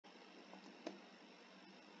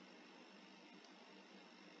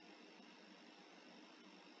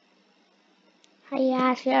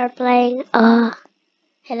Yes, we are playing,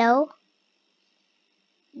 hello?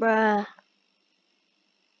 Bruh.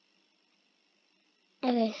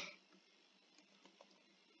 Okay.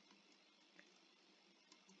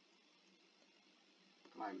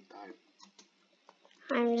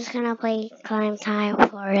 I'm just gonna play climb time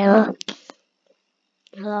for real.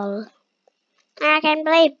 Hello. I can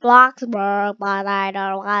play blocks, bro, but I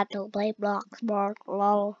don't want to play blocks, bro.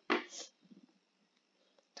 Lol.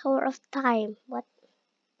 Tower of Time. What?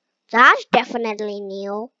 That's definitely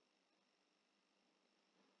new.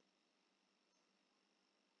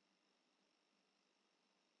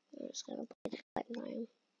 I'm just gonna play the climb time.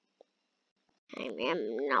 I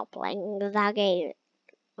am not playing that game.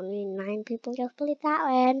 Only 9 people just played that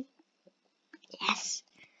one. Yes.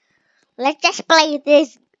 Let's just play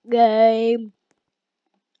this game.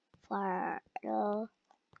 For the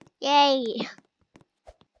yay.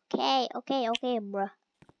 Okay, bro.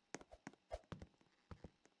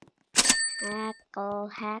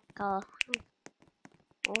 Hackle.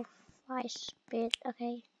 Oh, 5 speed.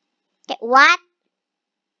 Okay. Okay, what?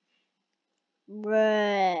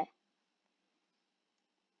 Bruh.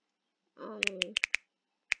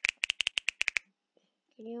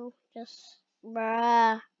 Can you just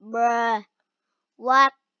bruh.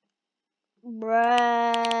 What? Bruh.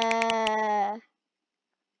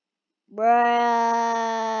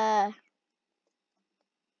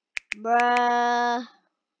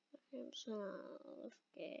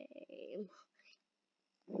 Game.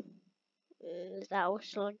 That was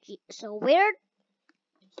so weird.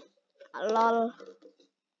 Lol.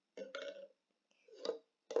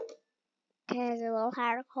 Casual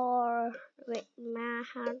hardcore with my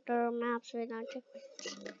hunter maps with no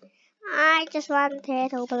checkpoints. I just wanted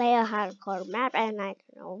to play a hardcore map and I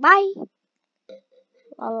don't know why.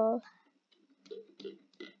 Lol.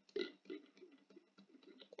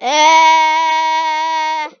 Okay.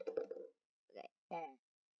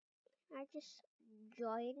 I just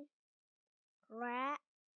joined rat.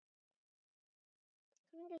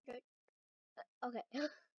 Okay.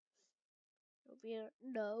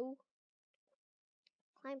 No.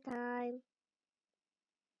 Climb time.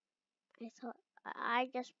 I thought I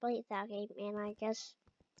just played that game and I just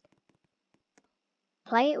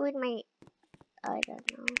play it with my I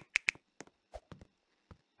don't know.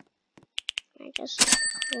 I just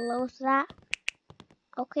close that.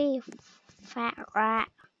 Okay, fat rat.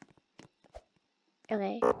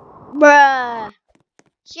 Okay. Bruh.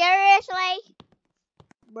 Seriously?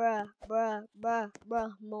 Bruh.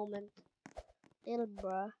 Moment. Little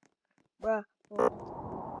bruh. Moment.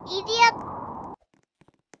 Idiot.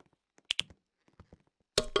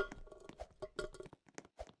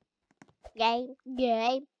 Game.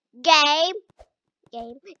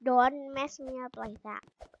 Don't mess me up like that.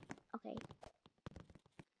 Okay.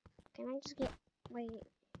 Can I just get my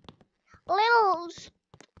little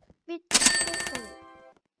bit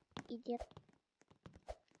idiot?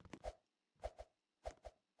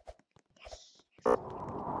 Yes.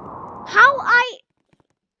 How I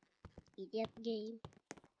idiot game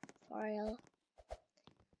for real?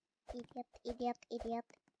 Idiot.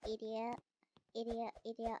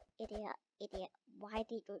 Why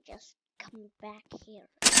did you just come back here?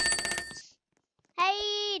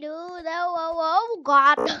 Hey, dude. Oh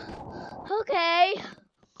God. Okay.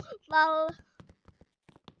 Well,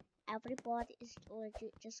 everybody is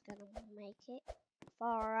legit just gonna make it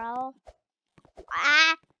for real.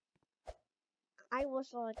 Ah, I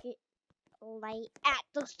was legit late at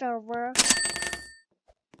the server.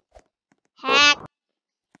 Hack.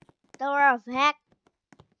 Tower of hack.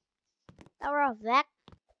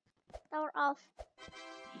 Tower of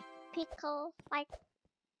pickle, like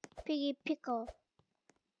piggy pickle.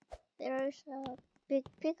 There's a big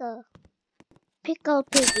pickle. Pickle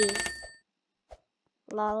piggy.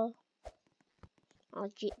 Lol.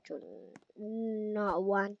 Legit do not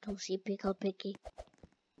want to see pickle piggy.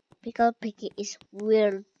 Pickle piggy is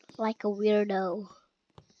weird, like a weirdo.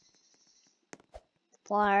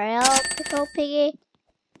 For real, pickle piggy?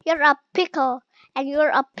 You're a pickle and you're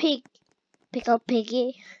a pig. Pickle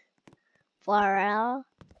piggy. For real?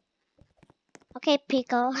 Okay,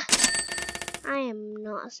 pickle. I am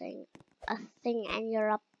not saying a thing and you're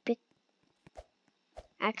a pig.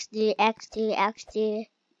 XD.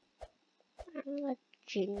 I'm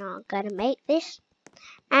legit not gonna make this.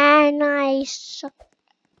 And I suck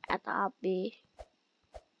at obby.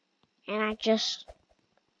 And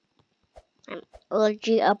I'm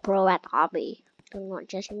legit a pro at obby. Do not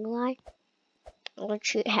judge me like. I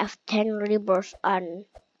legit have 10 rebirths on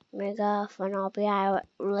Mega Fun obby. I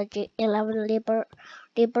legit 11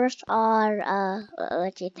 rebirths or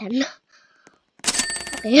legit 10.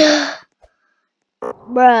 Okay.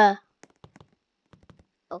 Bruh.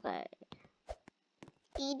 Okay.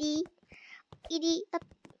 Edie. Edie.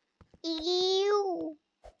 Ew.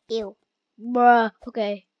 Ew. Bruh.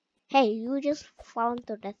 Okay. Hey, you just fallen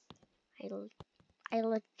to death. I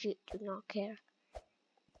legit do not care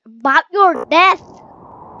about your death.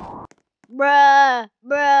 Bruh.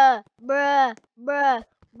 Bruh. Bruh. Bruh.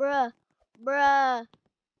 Bruh. Bruh.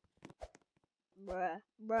 Bruh.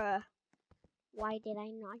 Bruh. Why did I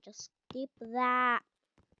not just skip that?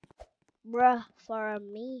 Bruh, for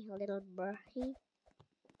me, little bruh.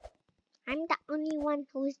 I'm the only one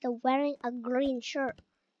who is wearing a green shirt.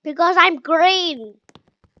 Because I'm green!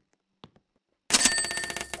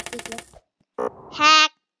 Idiot.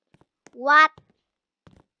 Heck! What?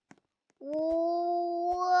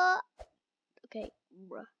 What? Okay,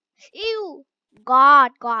 bruh. Ew!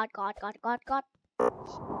 God. Idiot!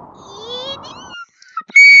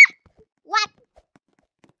 What?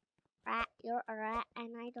 Rat, you're a rat,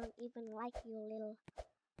 and I don't even like you, little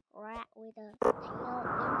rat with a tail in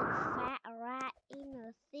a fat rat in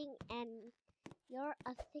a thing, and you're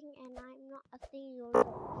a thing and I'm not a thing, you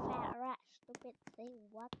little fat rat, stupid thing.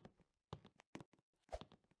 What?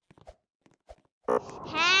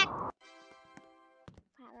 Heck!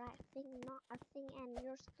 Fat rat thing, not a thing, and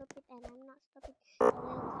you're stupid and I'm not stupid, you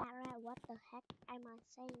little fat rat. What the heck am I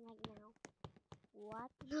saying right now?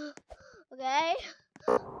 What? Okay.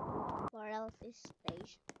 Or else this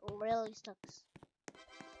stage really sucks.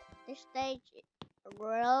 This stage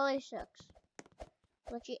really sucks.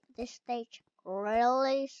 Legit, this stage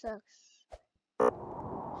really sucks.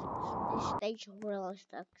 This stage really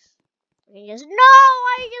sucks. No! I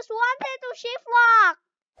just wanted to shift lock!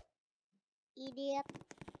 Idiot.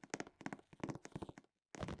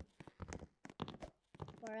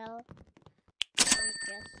 Well, I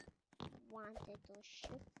just wanted to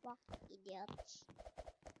shift lock, idiots.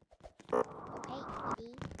 Okay,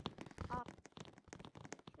 idiot. Oh,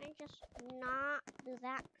 I just not do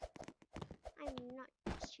that. I'm not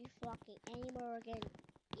shift locking anymore again.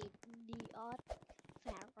 Idiot.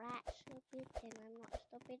 Fat rat, stupid, and I'm not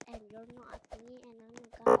stupid, and you're not a thingy, and I'm a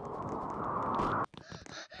guy.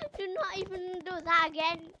 Do not even do that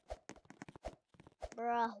again.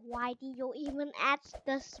 Bruh, why did you even add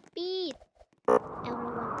the speed?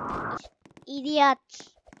 Everyone is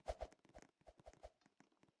idiots.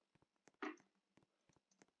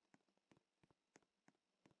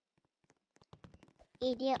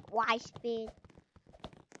 Idiot, why speed?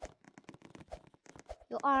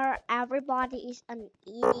 Everybody is an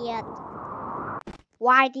idiot.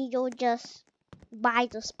 Why did you just buy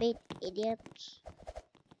the speed, idiots?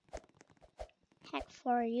 Heck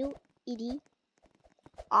for you, idiot.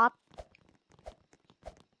 Up.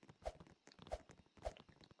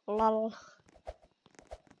 Lol.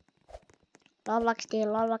 Lol. I'm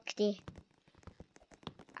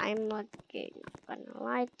not gonna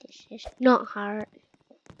lie, this is not hard.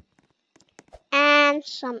 And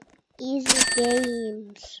some easy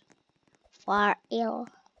games for ill.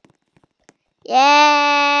 Yay!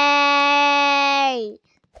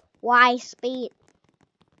 Why speed?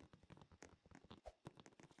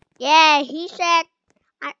 Yeah, he said,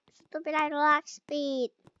 stupid, I like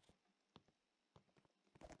speed.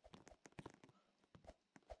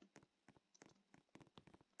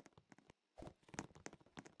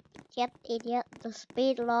 Idiot, the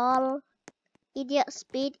speed, lol. Idiot,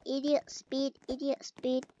 speed.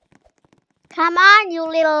 Come on, you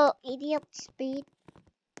little idiot, speed.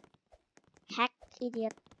 Hack,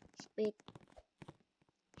 idiot, speed.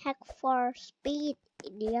 Hack for speed,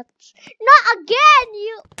 idiots. Not again,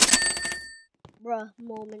 you. Bruh,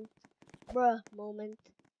 moment.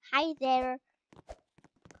 Hi there.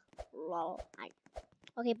 Lol.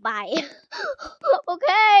 Okay, bye.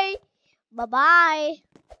 Okay. Bye-bye.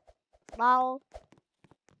 Lol.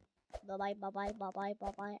 Bye-bye.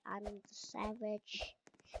 I'm the savage.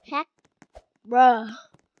 Heck. Bruh.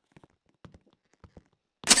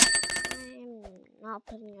 I'm not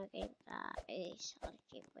playing a game that is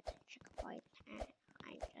legit with a checkpoint, and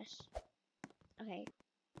I just. Okay.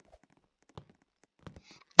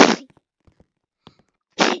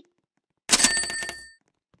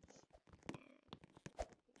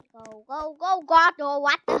 Go, God, oh,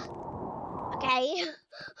 what the? Okay.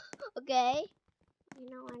 Okay. You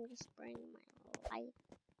know, I'm just spraying my light.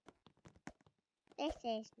 This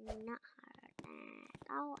is not hard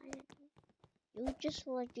at all. And you just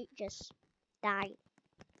legit just died.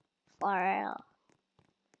 For real.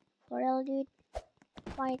 For real, dude.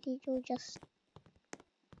 Why did you just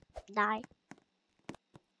die?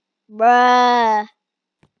 Bruh.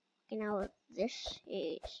 You know, this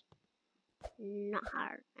is not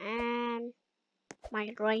hard. And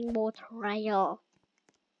my rainbow trail.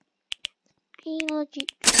 I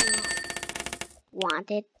legit do not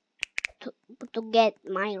want it to get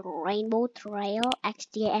my rainbow trail.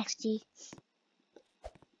 XD.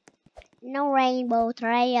 No rainbow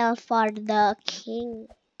trail for the king.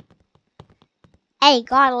 Hey,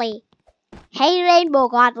 Godly. Hey, Rainbow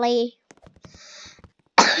Godly.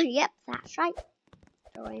 Yep, that's right.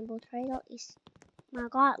 The rainbow trail is my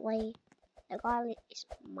Godly. The Godly is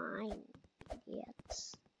mine.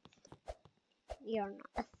 Yes. You're not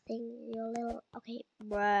a thing, you little. Okay,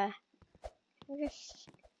 bruh.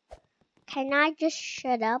 Can I just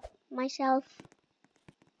shut up myself?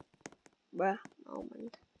 Bruh,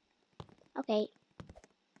 moment. Okay.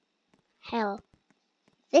 Hell.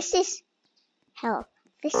 This is hell.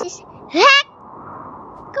 This is heck!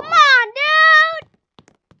 Come on, dude!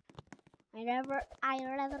 I'd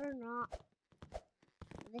rather not.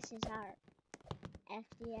 This is hard.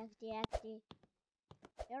 XD.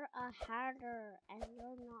 You're a harder and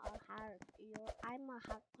you're not a hard. I'm a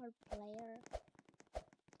hardcore player.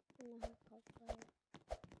 I'm a hardcore player.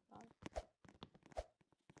 Oh.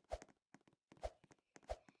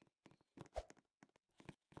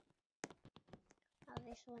 Oh,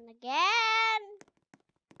 this one again.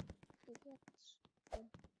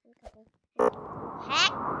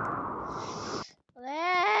 Heck!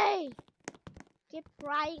 Hey! Keep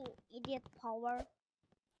trying, idiot power.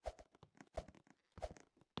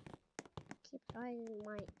 Keep trying,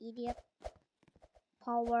 my idiot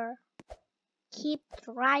power. Keep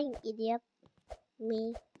trying, idiot.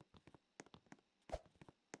 Me.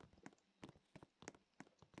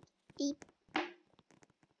 Beep.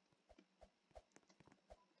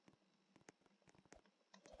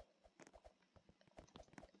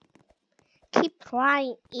 Keep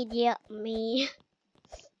trying, idiot. Me.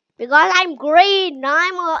 Because I'm green,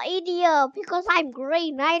 I'm an idiot. Because I'm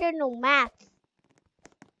green, I don't know math.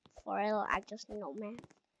 For real, I just know math.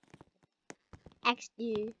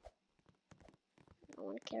 XD. No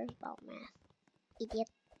one cares about math. Idiot.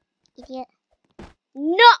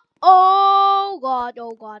 No! Oh god.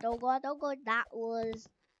 That was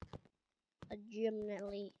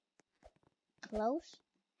legitimately close.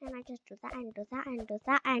 And I just do that and do that and do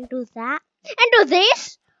that and do that. And do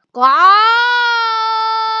this! God!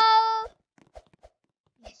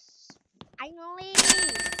 Yes. Finally!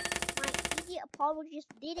 My idiot power just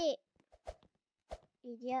did it.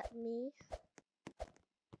 Idiot me.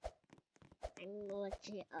 I'm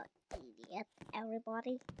legit an idiot,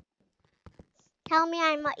 everybody. Tell me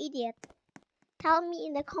I'm an idiot. Tell me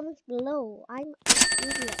in the comments below. I'm an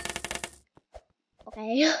idiot.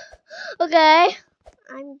 Okay. Okay.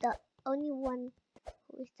 I'm the only one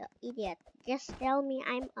who is the idiot. Just tell me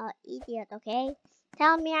I'm an idiot, okay?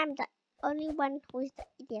 Tell me I'm the only one who is the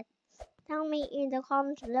idiot. Tell me in the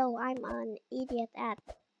comments below I'm an idiot at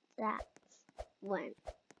that one.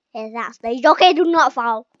 At that stage. Okay, do not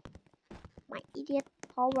fall. My idiot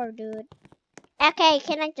power, dude. Okay,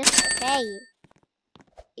 can I just okay?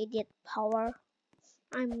 Idiot power.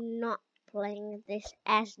 I'm not playing this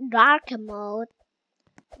as dark mode.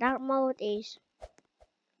 Dark mode is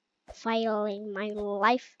failing my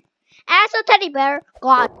life. As a teddy bear,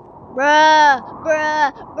 God. Bruh.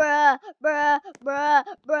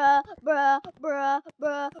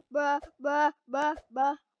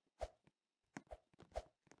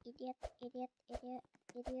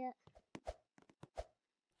 Idiot.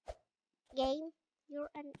 Game, you're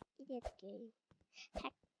an idiot game.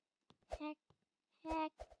 Heck.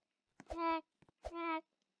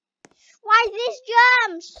 Why these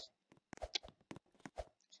jumps?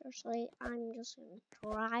 Seriously, I'm just gonna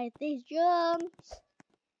try these jumps.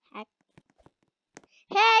 Heck.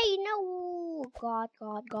 Hey, no! God.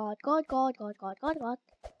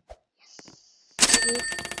 Yes.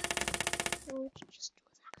 No, just do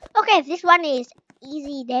that. Okay, this one is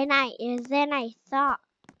easy. Then I thought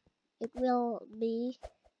it will be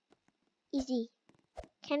easy.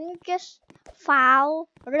 Can you just file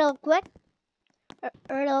real quick?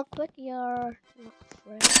 You're not a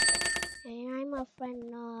friend. And I'm a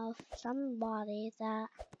friend of somebody that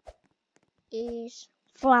is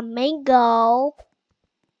flamingo.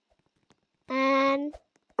 And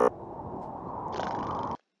I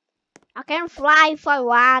can fly if I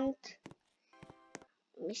want.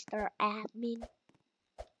 Mr. Admin.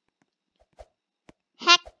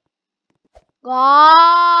 Heck.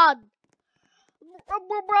 God.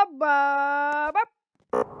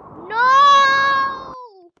 No!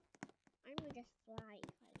 I'm gonna just fly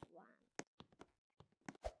if I want.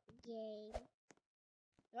 Game.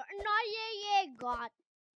 No, yeah, God.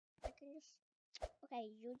 I can just. Okay,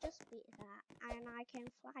 you just beat that, and I can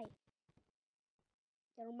fly.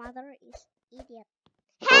 Your mother is idiot.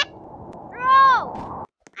 Heck! Bro!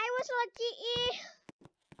 I was lucky.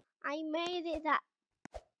 I made it that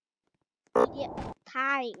idiot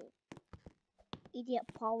time. Idiot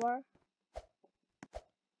power.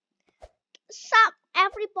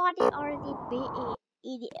 Everybody already be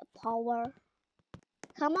idiot power.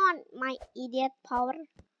 Come on, my idiot power.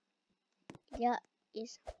 Idiot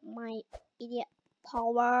is my idiot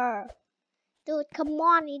power. Dude, come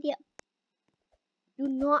on, idiot. Do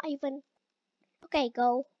not even. Okay,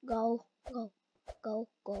 go. Go.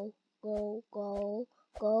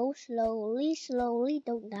 Slowly,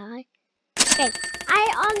 don't die. Okay,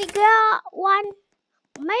 I only got 1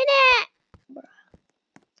 minute.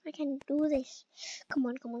 I can do this. Come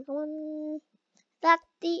on. That's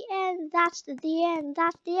the end. The end.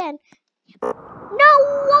 No!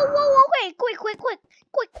 Whoa! Okay,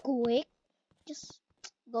 quick. Just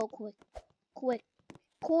go quick,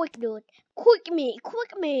 dude. Quick me.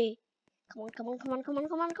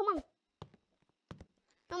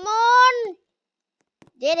 Come on.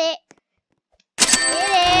 Did it.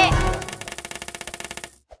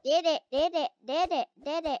 Did it.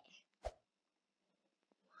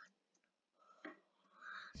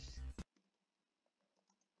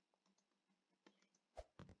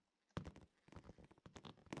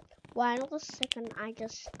 One second, I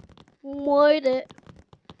just made it.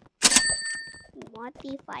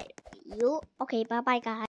 Modify you. Okay, bye guys.